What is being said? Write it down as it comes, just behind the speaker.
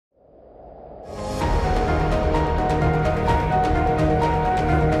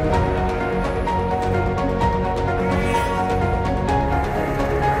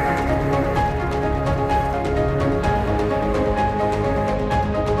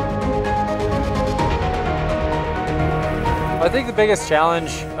I think the biggest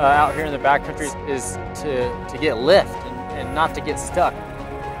challenge out here in the backcountry is to get lift and not to get stuck.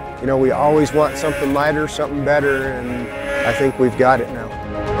 You know, we always want something lighter, something better, and I think we've got it now.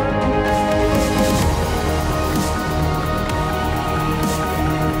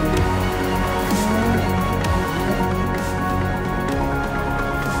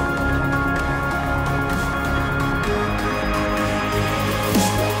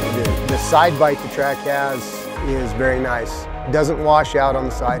 The side bite the track has is very nice. It doesn't wash out on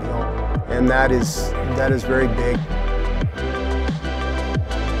the side hill, and that is very big.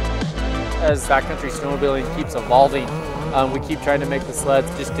 As backcountry snowmobiling keeps evolving, we keep trying to make the sleds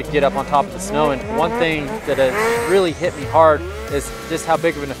just to get up on top of the snow. And one thing that has really hit me hard is just how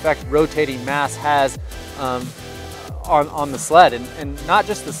big of an effect rotating mass has on the sled, and not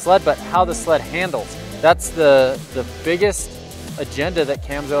just the sled, but how the sled handles. That's the biggest agenda that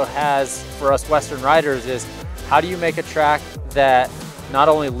Camso has for us Western riders is how do you make a track that not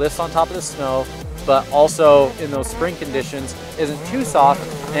only lifts on top of the snow, but also in those spring conditions isn't too soft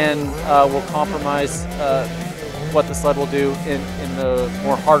and will compromise what the sled will do in the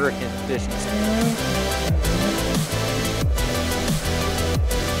more harder conditions.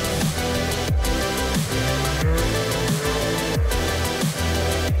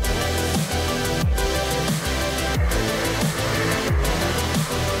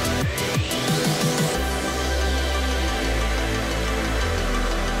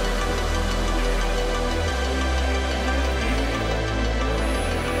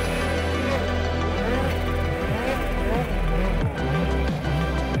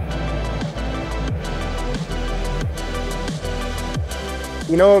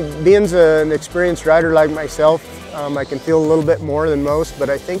 You know, being an experienced rider like myself, I can feel a little bit more than most, but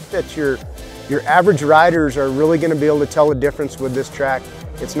I think that your average riders are really going to be able to tell the difference with this track.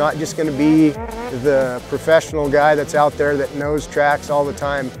 It's not just going to be the professional guy that's out there that knows tracks all the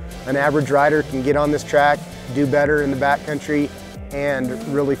time. An average rider can get on this track, do better in the backcountry, and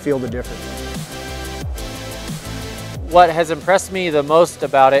really feel the difference. What has impressed me the most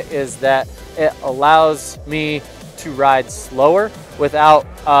about it is that it allows me to ride slower without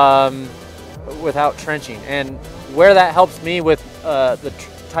trenching, and where that helps me with the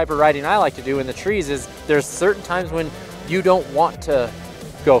type of riding I like to do in the trees is there's certain times when you don't want to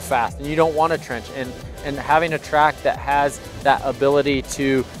go fast and you don't want to trench, and having a track that has that ability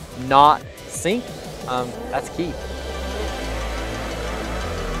to not sink, that's key.